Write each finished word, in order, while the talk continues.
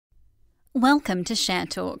Welcome to Share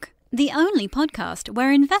Talk, the only podcast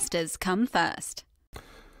where investors come first.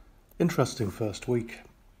 Interesting first week.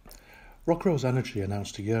 RockRose Energy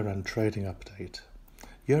announced a year-end trading update.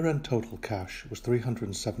 Year-end total cash was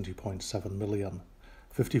 $370.7 million,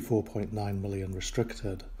 $54.9 million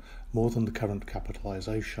restricted, more than the current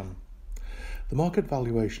capitalisation. The market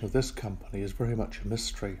valuation of this company is very much a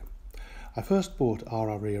mystery. I first bought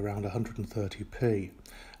RRE around 130p,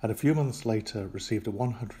 and a few months later received a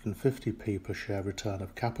 150p per share return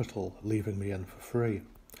of capital, leaving me in for free.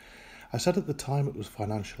 I said at the time it was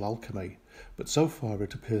financial alchemy, but so far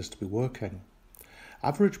it appears to be working.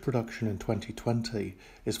 Average production in 2020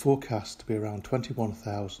 is forecast to be around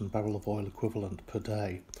 21,000 barrel of oil equivalent per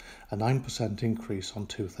day, a 9% increase on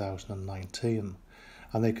 2019.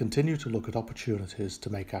 And they continue to look at opportunities to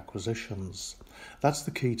make acquisitions. That's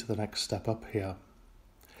the key to the next step up here.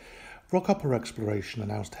 Rockhopper Exploration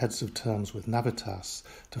announced heads of terms with Navitas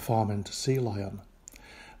to farm into Sea Lion.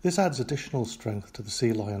 This adds additional strength to the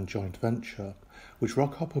Sea Lion joint venture, which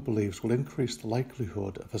Rockhopper believes will increase the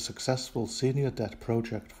likelihood of a successful senior debt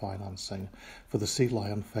project financing for the Sea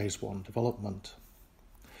Lion Phase 1 development.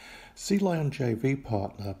 Sea Lion JV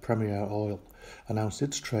partner Premier Oil announced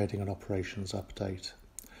its trading and operations update.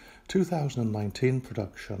 2019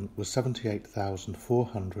 production was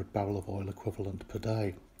 78,400 barrel of oil equivalent per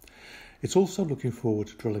day. It's also looking forward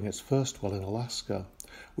to drilling its first well in Alaska,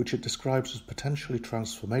 which it describes as potentially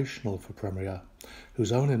transformational for Premier,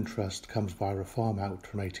 whose own interest comes via a farm out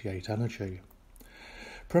from Italy Energy.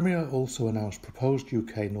 Premier also announced proposed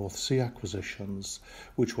UK North Sea acquisitions,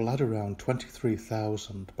 which will add around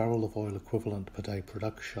 23,000 barrel of oil equivalent per day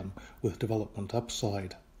production with development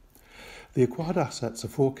upside. The acquired assets are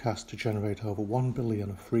forecast to generate over $1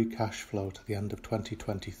 billion of free cash flow to the end of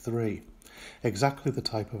 2023, exactly the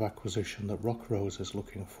type of acquisition that RockRose is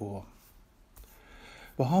looking for.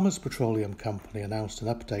 Bahamas Petroleum Company announced an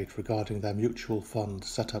update regarding their mutual fund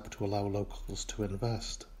set up to allow locals to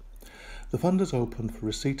invest. The fund is open for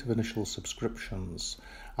receipt of initial subscriptions,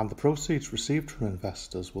 and the proceeds received from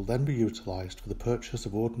investors will then be utilised for the purchase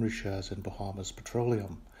of ordinary shares in Bahamas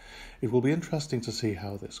Petroleum. It will be interesting to see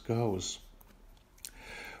how this goes.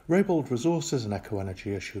 Reabold Resources and Eco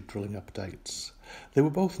Energy issued drilling updates. They were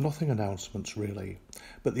both nothing announcements really,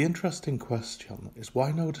 but the interesting question is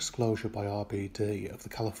why no disclosure by RBD of the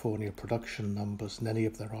California production numbers in any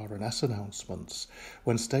of their R&S announcements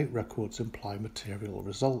when state records imply material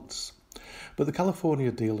results. But the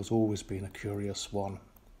California deal has always been a curious one.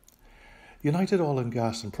 United Oil and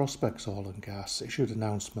Gas and Prospex Oil Gas issued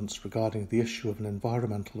announcements regarding the issue of an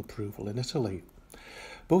environmental approval in Italy.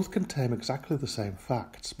 Both contain exactly the same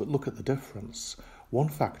facts, but look at the difference. One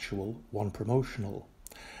factual, one promotional.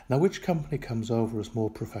 Now which company comes over as more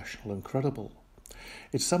professional and credible?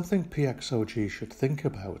 It's something PXOG should think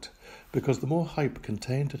about, because the more hype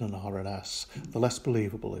contained in an R&S, the less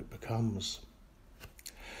believable it becomes.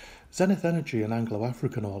 Zenith Energy and Anglo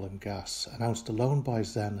African Oil Gas announced a loan by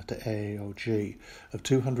Zen to AAOG of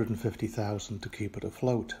 $250,000 to keep it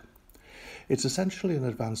afloat. It's essentially an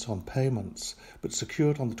advance on payments, but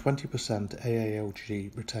secured on the 20%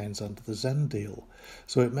 AAOG retains under the Zen deal,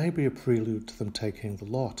 so it may be a prelude to them taking the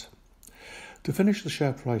lot. To finish the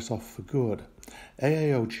share price off for good,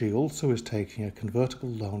 AAOG also is taking a convertible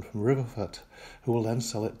loan from Riverfoot, who will then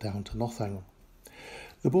sell it down to nothing.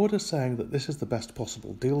 The board is saying that this is the best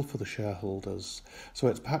possible deal for the shareholders, so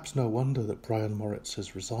it's perhaps no wonder that Brian Moritz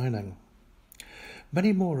is resigning.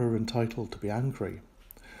 Many more are entitled to be angry.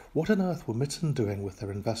 What on earth were Mitten doing with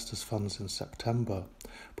their investors' funds in September,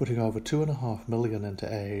 putting over $2.5 million into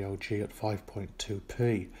AAOG at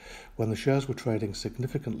 5.2p, when the shares were trading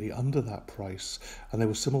significantly under that price and they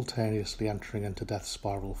were simultaneously entering into death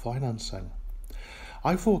spiral financing?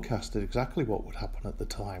 I forecasted exactly what would happen at the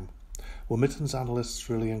time. Were Mitten's analysts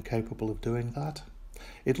really incapable of doing that?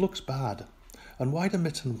 It looks bad. And why do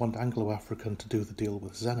Mitten want Anglo African to do the deal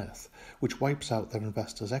with Zenith, which wipes out their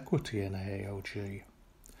investors' equity in AAOG?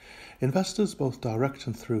 Investors, both direct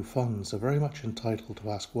and through funds, are very much entitled to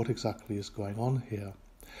ask what exactly is going on here.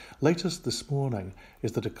 Latest this morning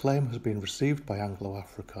is that a claim has been received by Anglo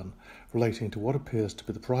African relating to what appears to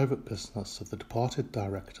be the private business of the departed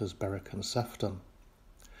directors Berwick and Sefton.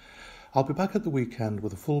 I'll be back at the weekend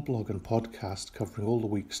with a full blog and podcast covering all the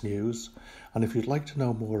week's news, and if you'd like to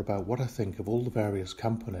know more about what I think of all the various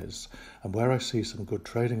companies and where I see some good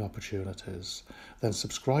trading opportunities, then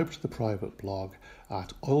subscribe to the private blog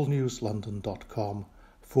at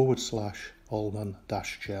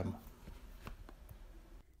oilnewslondon.com/Allman-Jim.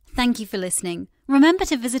 Thank you for listening. Remember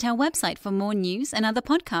to visit our website for more news and other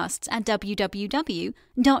podcasts at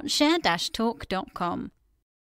www.share-talk.com.